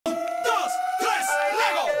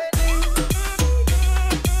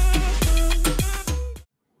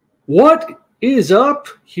What is up,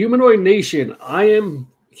 Humanoid Nation? I am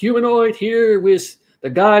Humanoid here with the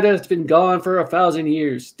guy that's been gone for 1,000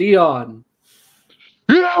 years, Dion.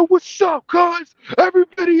 Yeah, what's up, guys? Every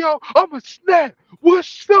video, I'm a snack.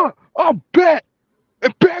 What's up? I'm back.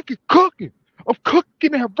 And back and cooking. I'm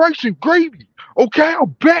cooking that rice and gravy. Okay,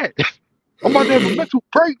 I'm back. I'm about to have a mental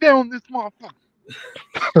breakdown this motherfucker.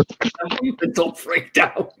 Mental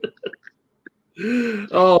breakdown.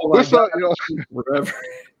 Oh, my What's God. up, yo? Whatever.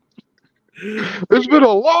 It's been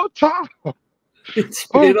a long time. It's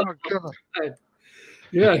been Oh, my God. time.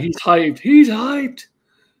 Yeah, he's hyped. He's hyped.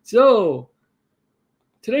 So,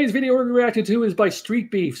 today's video we're reacting to is by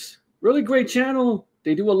Streetbeefs. Really great channel.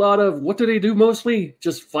 They do a lot of, what do they do mostly?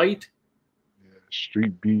 Just fight? Yeah,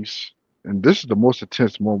 Streetbeefs. And this is the most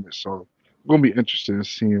intense moment, so I'm going to be interested in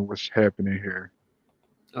seeing what's happening here.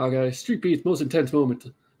 Okay, Streetbeefs, most intense moment.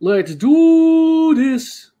 Let's do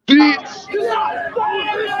this. Beats!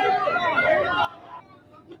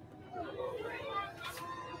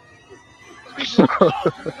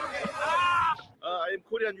 I'm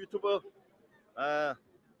Korean YouTuber.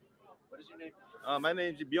 What is your name? My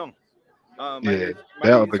name is Myung. Yeah,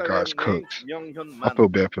 that other guy's cooked. I feel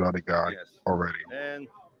bad for the other guy already. And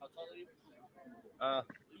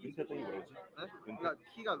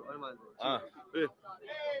키가 얼마인데?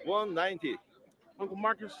 190. Uncle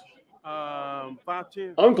Marcus,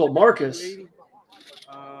 5'10". Uncle Marcus. 80.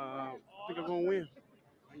 I think I'm gonna win.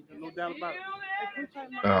 No doubt about it.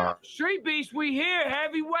 Streetbeefs, we here.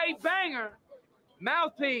 Heavyweight banger.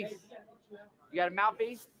 Mouthpiece. You got a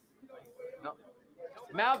mouthpiece? No.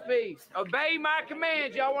 Mouthpiece. Obey my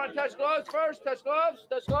commands. Y'all want to touch gloves first? Touch gloves?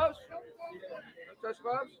 Touch gloves? Touch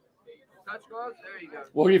gloves? Touch gloves? There you go.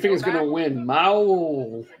 What do you think is going to win?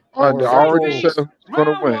 Mao? I already said it's going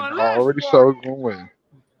to win. I already said it's going to win.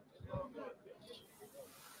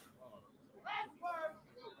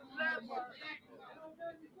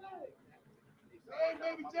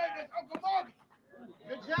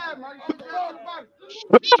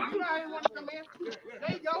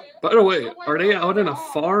 By the way, are they out in a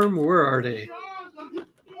farm? Where are they?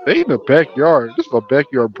 They in the backyard. This is a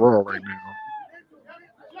backyard brawl right now.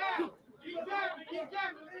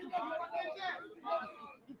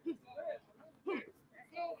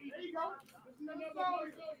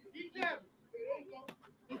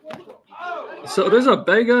 So there's a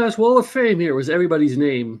big ass wall of fame here with everybody's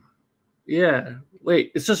name. Yeah.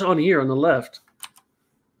 Wait, it's just on here on the left.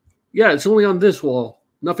 Yeah, it's only on this wall.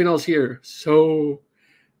 Nothing else here. So,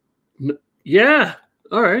 yeah.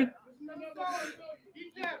 All right.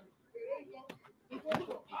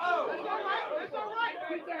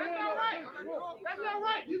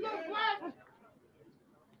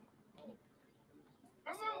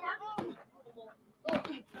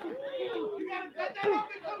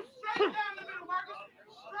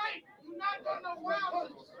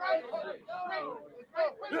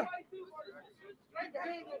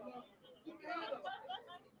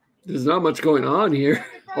 There's not much going on here.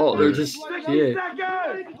 Oh, they're just, yeah.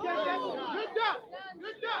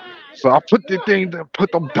 So I put the thing to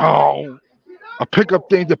put them down. I pick up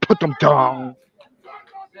things to put them down.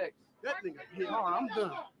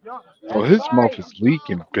 Oh, his mouth is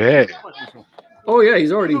leaking bad. Oh yeah,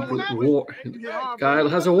 he's already guy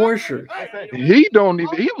has a war shirt. He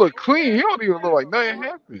look clean. He don't even look like nothing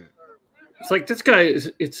happened. It's like this guy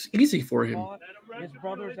it's easy for him. His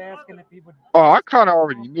brother's asking if he would. Oh, I kind of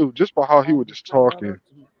already knew just by how he was just talking.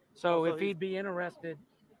 So if he'd be interested,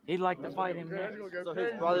 he'd like to fight him. So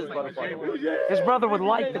his brother's gonna fight him. His brother would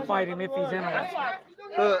like to fight him if he's interested.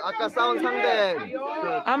 아까 싸운 상대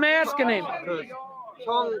I'm asking him.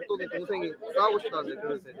 형 또는 동생이 싸우고 싶다는데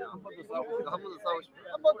그래서 한 번도 싸우고 싶어.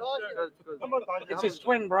 It's his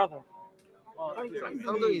twin brother.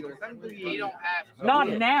 쌍둥이 동생. Not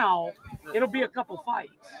now. It'll be a couple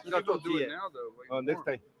fights. 그러니까 좀 뒤에. Next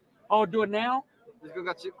time. Oh, do it now?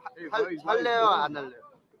 그러니까 지금 할래요 안 할래요?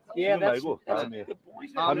 Yeah, that's 말고 a 다음에 good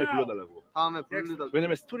point. 다음에 불러달라고. 다음에 부르다.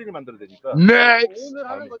 왜냐면 스토리를 만들어야 되니까. Next. 오늘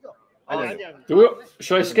하는 거죠?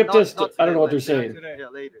 Should I skip this? I don't know what they're saying. Yeah,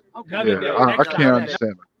 later. Yeah, I can't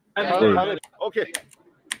understand it. Okay.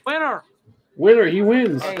 Winner. Winner, he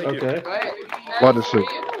wins. Okay. What is it?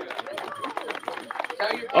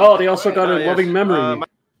 Oh, they also got a loving memory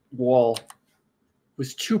wall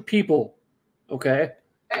with 2 people. Okay.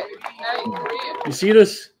 You see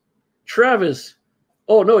this? Travis.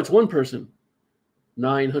 Oh, no, it's 1 person.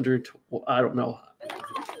 900. Well, I don't know.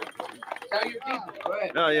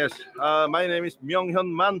 Yes. My name is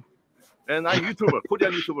Myung-hyun Man, and I'm YouTuber,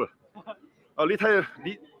 Korean YouTuber. Retire.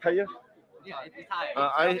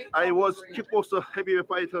 I was kickboxer, heavyweight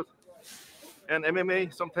fighter, and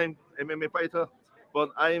MMA, sometimes MMA fighter. but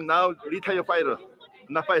I'm now retired fighter,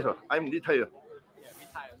 not fighter. I'm retired.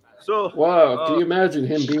 So wow, can you imagine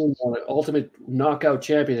him being an ultimate knockout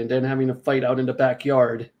champion and then having a fight out in the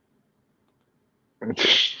backyard?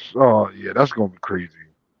 Oh yeah, that's gonna be crazy.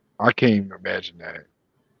 I can't even imagine that.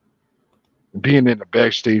 Being in the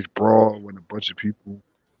backstage brawl with a bunch of people.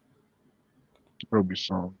 It'll be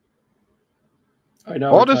something. I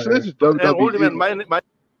know. All this is WWE. My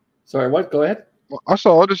Sorry, what? Go ahead. I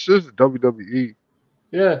saw all this is WWE.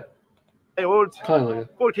 Yeah. old Kind of like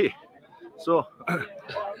it. 40. So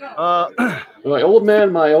My old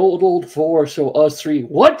man, my old four, so us three.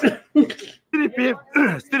 What? Street beef,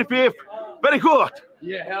 very good.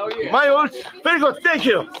 Yeah, hell yeah. My old, very good, thank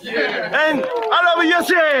you. Yeah. And I love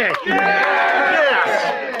USA.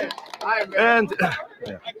 Yeah. And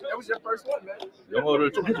That was your first one, man.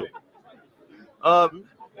 영어를 좀 해줘.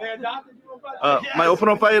 My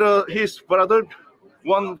opponent fighter, his brother,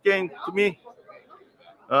 one game to me.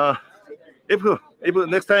 If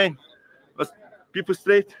next time, people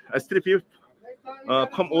street beef,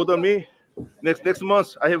 come order me. Next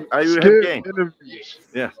month, I will have game.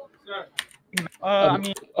 Yeah. I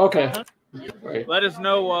mean, okay. Right. let us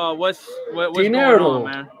know what's going on,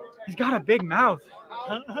 man. He's got a big mouth.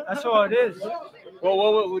 That's all it is. Well,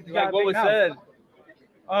 what was said?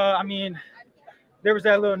 I mean, there was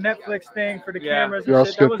that little Netflix thing for the cameras. Yeah, I'll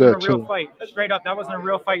That skip wasn't that a real too. fight. Straight up, that wasn't a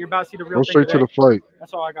real fight. You're about to see the real Go thing. straight to the fight.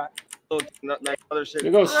 That's all I got. You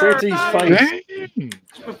go straight to these fights.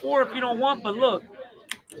 Before, if you don't want, but look.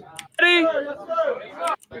 Ready?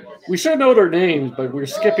 We should know their names, but we're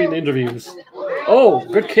skipping interviews. Oh,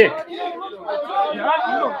 good kick.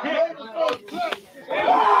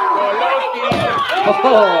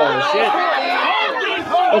 Oh, shit.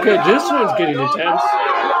 Okay, this one's getting intense.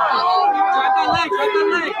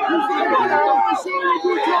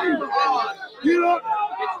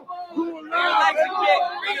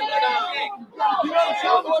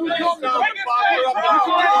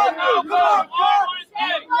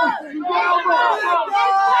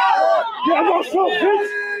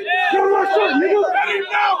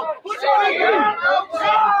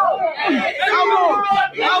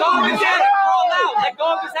 Let go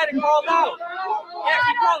of his head and crawl out. Yeah,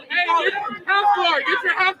 keep crawling. Keep crawling. Half guard. Get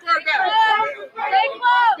your half guard back.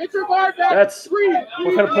 Get your guard back. That's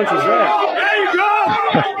what kind of punch is that? There you go.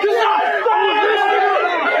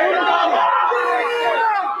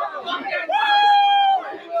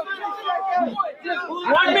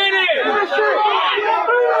 1 minute.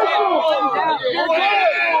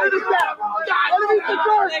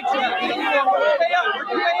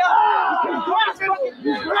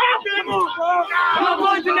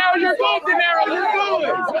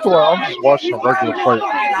 Well, I'm just watching a regular fight.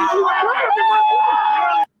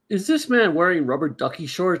 Is this man wearing rubber ducky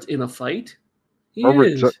shorts in a fight? He Rubber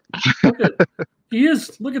is. He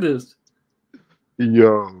is. Look at this.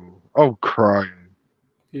 Yo, I'm crying.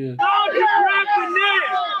 Yeah.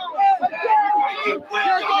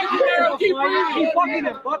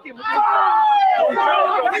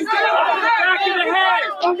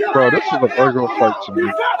 Bro, this is a regular fight to me.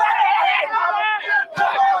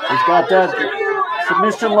 He's got that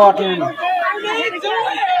submission lock in.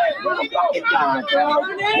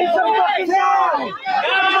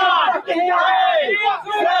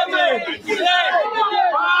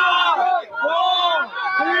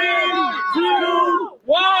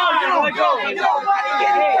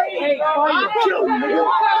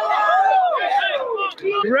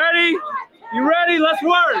 You ready? You ready? Let's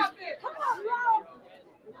work.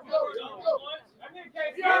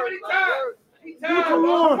 Come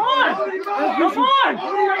on! Come on!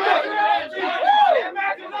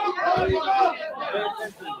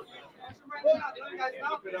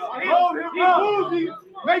 Hold him up.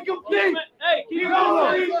 Make him think. Hey, keep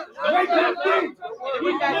going. Make him think. Load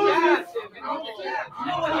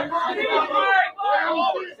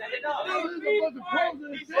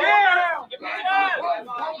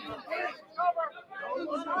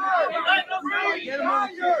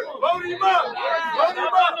him up. Load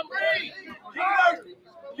him up.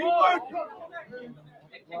 Keep working.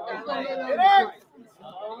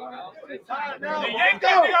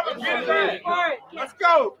 Let's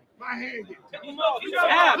go. My hand.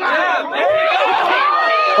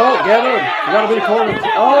 Oh, get him. You gotta be the corner.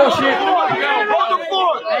 Oh, shit. Hold the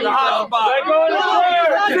floor. the hot spot.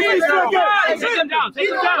 Take him down. Take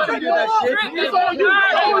him down. Yes. Yes.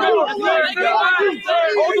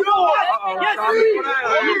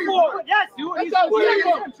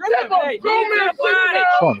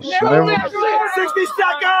 60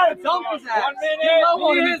 seconds.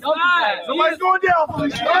 1 minute. Somebody's going down,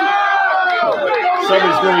 Felicia.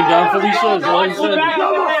 Somebody's going down, Felicia. Is all he said.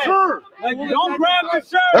 Don't grab the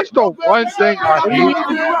shirt. That's the one thing I hate.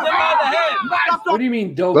 What do you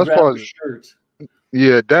mean, don't That's grab probably- the shirt?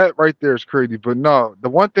 Yeah, that right there is crazy. But no, the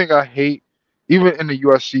one thing I hate, even in the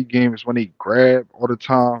UFC games, when they grab all the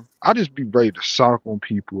time, I just be ready to sock on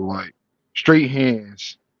people, like straight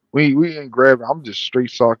hands. We ain't grabbing. I'm just straight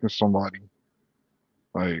socking somebody.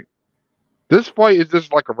 Like this fight is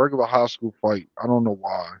just like a regular high school fight. I don't know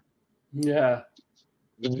why. Yeah.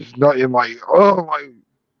 It's just nothing like like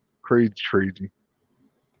crazy.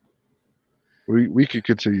 We could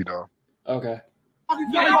continue though. Okay.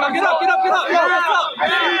 Get up.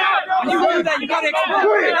 When you do that, you gotta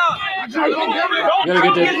explode. Get up. You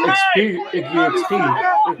gotta get the XP.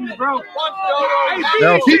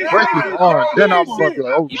 Now if he breaks his arm, then I'm like,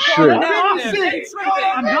 oh shit. I'm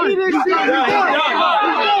done.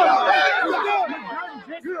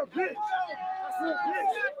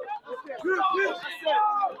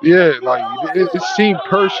 Yeah, like it seemed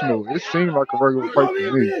personal. It seemed like a regular fight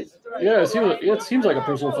to me. Yeah, it seems like a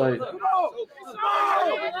personal fight.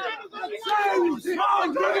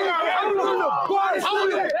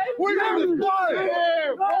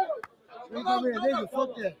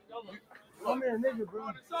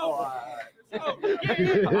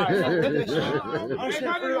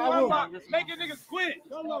 Making niggas quit.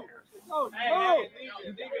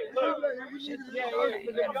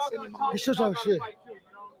 It's just on shit.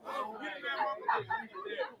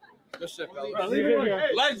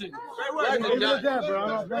 Legend.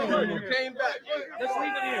 Came back. Let's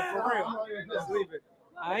leave it here for real. Let's leave it.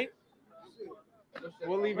 All right.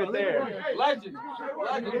 We'll leave it there. Legend.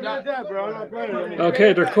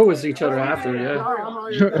 Okay, they're cool with each other after,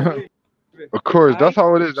 yeah. Of course, that's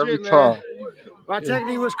how it is every time. My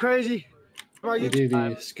technique was crazy.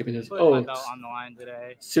 Skipping this. On Oh, the line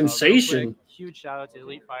today. Sensation. Huge shout out to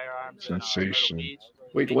Elite Firearms. Sensation.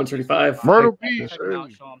 Wait, 135. Myrtle Beach.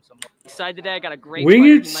 Excited today. I got a great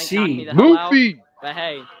Winged player. He might knock me Sea. the hell out. Luffy. But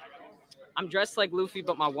hey, I'm dressed like Luffy,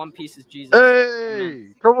 but my one piece is Jesus. Hey,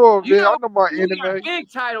 come on, You man. know, I know my we got a anime.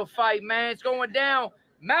 big title fight, man. It's going down.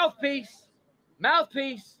 Mouthpiece.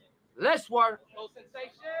 Let's work.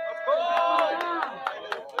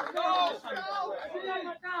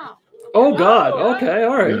 Oh God. Okay.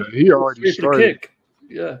 All right. Yeah, he already Straight to the started. kick.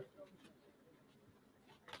 Yeah.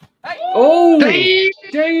 Oh,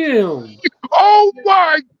 damn. Oh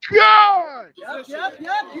my God! Yep.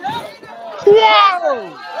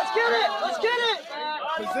 Whoa! Let's get it.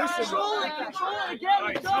 Control it.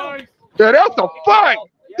 Yeah, that's a fight.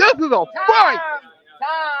 This is a fight.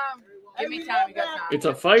 Time. Give me time. You got time. It's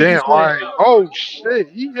a fight. Damn, all right. Oh shit,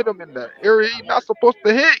 he hit him in the area he's not supposed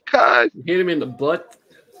to hit, cuz. Hit him in the butt.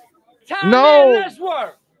 Time. No. Man, let's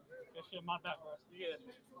work.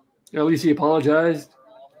 At least he apologized.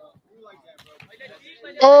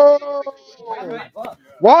 Oh,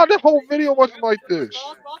 why the whole video wasn't like this?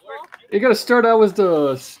 You got to start out with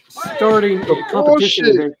the starting The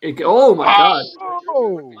competition. Oh my God!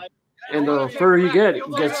 Oh. And the further you get, it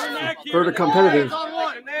gets further competitive.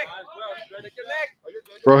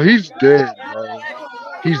 Bro, he's dead, bro.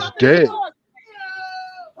 He's dead.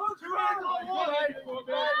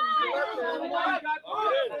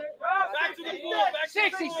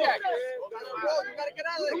 60 seconds.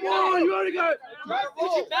 Come on, you already got it.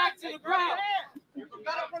 Push it back to the ground. You're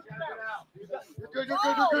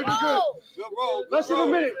good. Less than a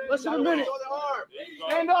minute. Stand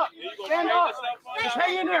up. Just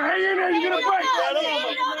hang in there. You're gonna break.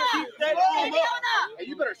 Hey,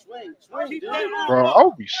 you better swing. Bro,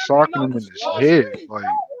 I'll be socking him in his head. Like,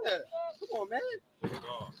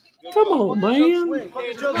 Come on, man.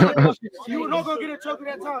 You were not gonna get a choke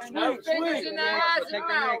at that time. No fingers in the eyes and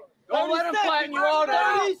mouth. Don't let him flatten you all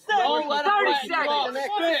down. Don't let him flatten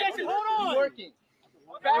you all. Hold on.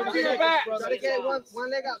 Back to your back. Try to get one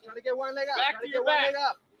leg up. Back to your back.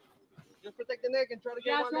 Just protect the neck and try to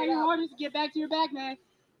get one leg your up. orders. Get back to your back, man.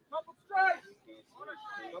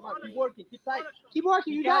 Come on, keep working. Keep tight. Keep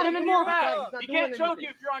working. You got him and more. He can't choke you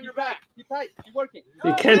if you're on your back. Keep tight. Keep working.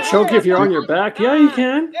 You can't choke you if you're on your back. Yeah, you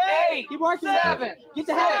can. 8, Keep working. 7, Get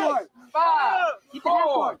the head for it. 5, Keep the head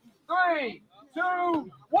for 4, it. 3, 2,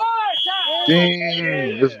 1.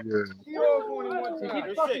 damn, this good.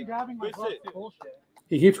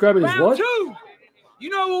 He keeps grabbing his Round what? 2. You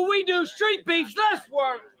know what we do? Street beefs. Let's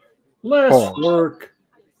work. Let's Oh. work.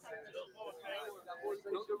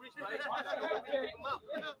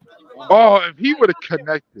 Oh, if he would have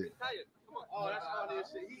connected.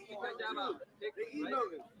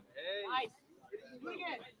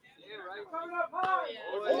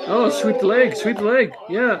 Oh, sweep the leg.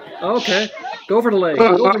 Yeah. Okay. Go for the leg.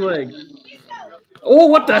 Oh,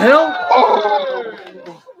 what the hell? Oh,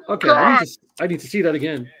 Okay, I need to see that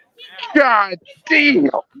again. God damn.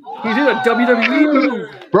 He did a WWE move.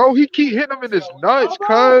 Bro, he keep hitting him in his nuts,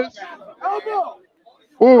 cuz.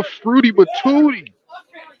 Oh, fruity but tooty.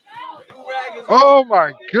 Oh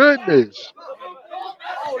my goodness.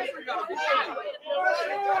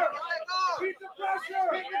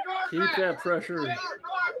 Keep that pressure.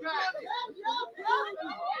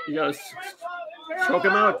 You gotta choke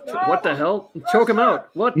him out. What the hell? Choke him out.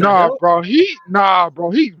 What the hell? Bro,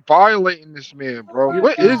 he's violating this man, bro.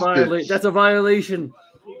 What is this? That's a violation.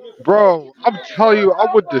 Bro, I'm telling you,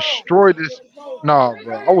 I would destroy this. Nah,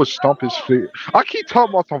 bro, I would stomp his feet. I keep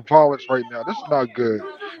talking about some violence right now. This is not good.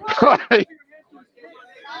 Like,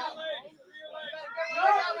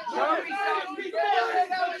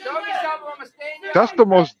 that's the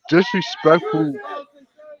most disrespectful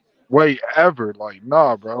way ever. Like,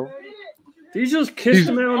 nah, bro. Did he just kiss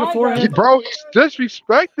the man on the forehead? Bro, he's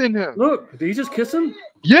disrespecting him. Look, did he just kiss him?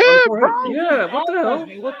 Yeah, bro. Yeah, what the hell?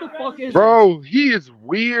 What the fuck is Bro, he is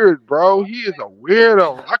weird, bro. He is a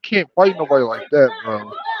weirdo. I can't fight nobody like that,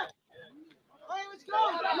 bro.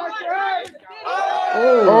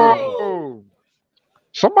 Oh.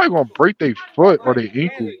 Somebody gonna break their foot or their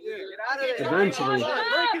ankle. Eventually.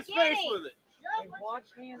 Break his face with it.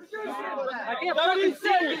 I can't fucking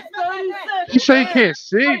see. He say he can't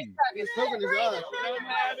see. He's poking his eye.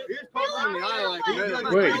 He's poking in the eye like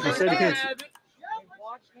this. Wait, he said he can't see.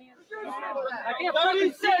 I can't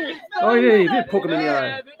fucking see. Oh, yeah, he did poke him in the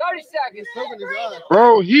eye. 30 seconds. Poking his eye.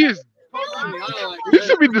 Bro, he is. Poking in the eye like He this.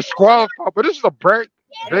 should be disqualified, but this is a break.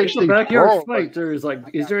 It's a backyard fight.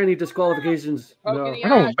 Is there any disqualifications? No. I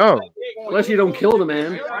don't know. Unless you don't kill the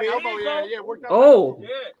man. Oh.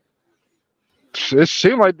 It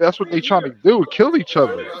seemed like that's what they trying to do, kill each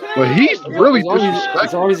other. But he's really disrespectful.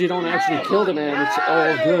 As long as you don't actually kill the man, it's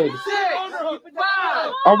all good.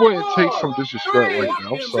 I wouldn't take some disrespect like that.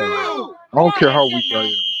 I'm sorry. I don't care how weak I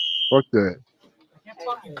am. Fuck that.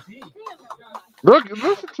 Look,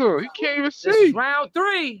 listen to him. He can't even This see. is round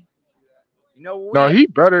 3. You know what? No, he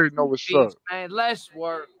better know what's up. Man, let's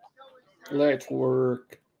work. Let's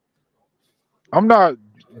work. I'm not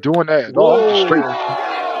doing that at all.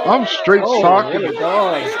 I'm straight socking.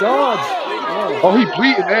 Dodge. Oh, he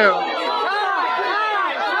bleeding now.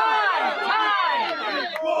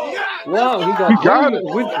 Wow, He got it.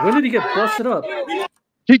 When did he get busted up?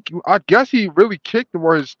 I guess he really kicked him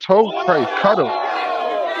where his toe probably cut him.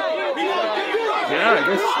 Yeah, I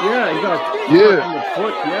guess. Yeah, he got in the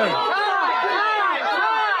foot. Yeah.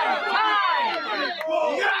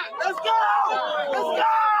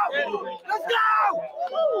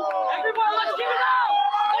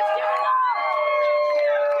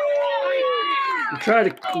 Try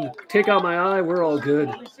to take out my eye. We're all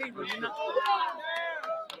good.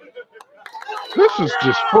 This is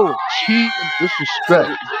just full of cheat and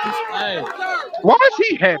disrespect. Why is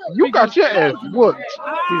he happy? You got your ass whooped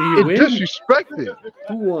and disrespected.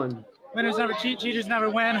 Who won? Winners never cheat, cheaters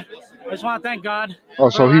never win. I just want to thank God. Oh,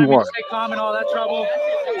 so he won. Stay calm in all that trouble.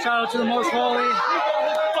 Shout out to the most holy.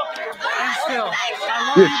 And still,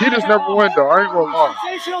 yeah, cheaters never win though. I ain't gonna lie.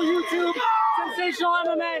 Sensational YouTube. Sensational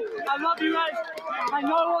MMA. I love you guys. I know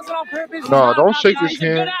it wasn't on purpose. No, don't shake his He's a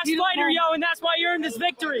hand. good-ass fighter, yo, and that's why you earned this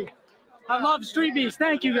victory. I love Streetbeefs.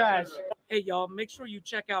 Thank you, guys. Hey, y'all, make sure you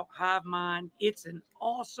check out Hive Mind. It's an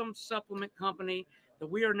awesome supplement company that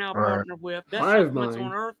we are now partnered with. Best supplements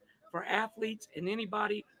on earth for athletes and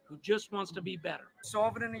anybody who just wants to be better.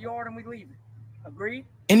 Solve it in the yard and we leave it. Agreed?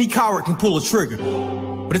 Any coward can pull a trigger,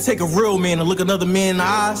 but it take a real man to look another man in the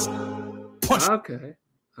eyes. Punch. Okay.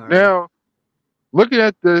 All right. Now, looking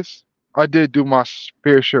at this, I did do my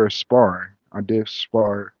fair share of sparring. I did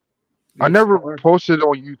spar. I never posted it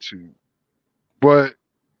on YouTube, but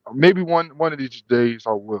maybe one of these days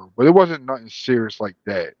I will. But it wasn't nothing serious like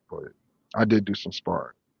that. But I did do some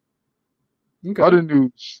sparring. Okay. Other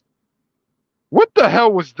news. What the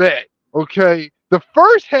hell was that? Okay, the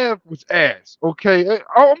first half was ass. Okay,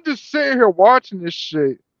 I'm just sitting here watching this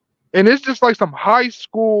shit, and it's just like some high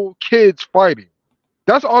school kids fighting.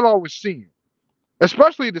 That's all I was seeing,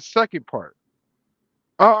 especially the second part.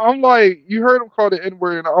 I'm like, you heard him call the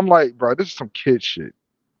N-word, and I'm like, bro, this is some kid shit.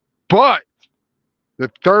 But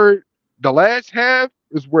the last half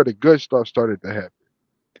is where the good stuff started to happen.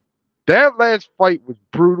 That last fight was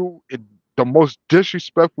brutal and the most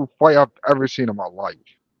disrespectful fight I've ever seen in my life.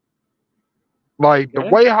 Like, the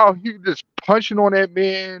way how he just punching on that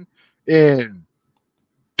man and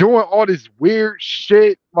doing all this weird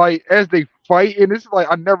shit, like, as they fight, and it's like,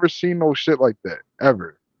 I never seen no shit like that,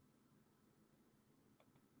 ever.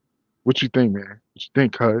 What you think, man? What you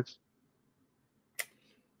think, cuz?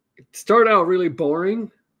 It started out really boring.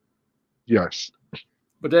 Yes.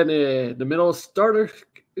 But then the middle started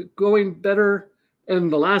going better.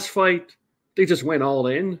 And the last fight, they just went all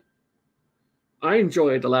in. I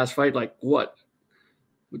enjoyed the last fight. Like what?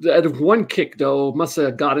 That one kick though must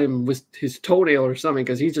have got him with his toenail or something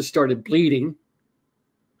because he just started bleeding.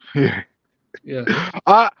 Yeah. Yeah.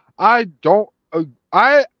 I don't.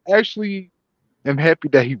 I actually am happy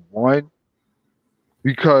that he won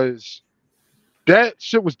because that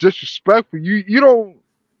shit was disrespectful. You don't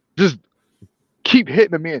just keep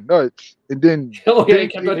hitting a man nuts and then poking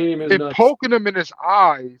him in his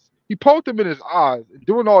eyes. He poked him in his eyes and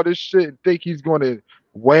doing all this shit and think he's going to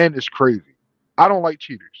win is crazy. I don't like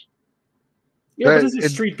cheaters. Yeah, but this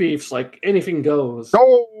is street beefs. Like anything goes.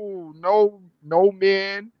 No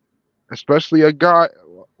man, especially a guy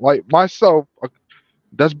like myself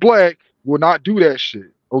that's black, will not do that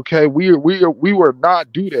shit. Okay, we will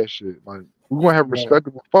not do that shit. Like we're gonna have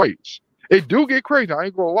respectable fights. It do get crazy. I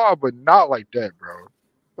ain't gonna lie, but not like that, bro.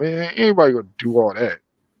 Man, anybody gonna do all that?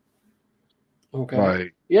 Okay.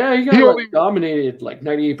 Like, yeah, he got dominated like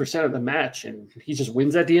 98% of the match, and he just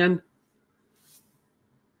wins at the end.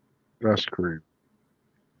 That's crazy.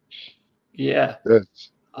 Yeah.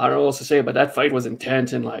 I don't know what else to say, but that fight was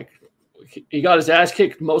intense, and like he got his ass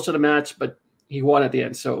kicked most of the match, but he won at the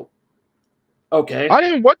end. So, okay. I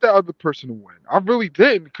didn't want that other person to win. I really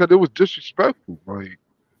didn't because it was disrespectful. Like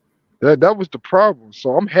that was the problem.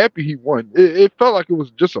 So I'm happy he won. It felt like it was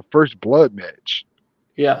just a first blood match.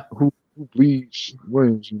 Yeah. Who bleeds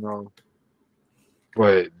wins, you know.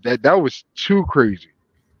 But that was too crazy.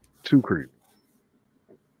 Too crazy.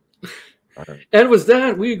 And with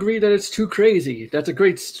that, we agree that it's too crazy. That's a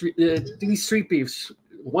great these street beefs.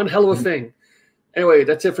 One hell of a thing. Anyway,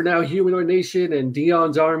 that's it for now. Humanoid Nation and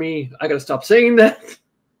Deion's Army. I gotta stop saying that.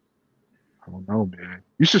 I don't know, man.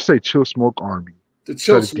 You should say Chill Smoke Army. The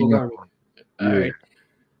Chill Smoke Army. All right.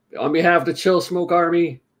 On behalf of the Chill Smoke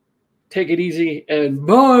Army, take it easy and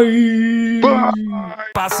bye.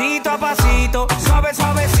 Pasito a pasito, suave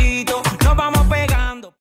suavecito.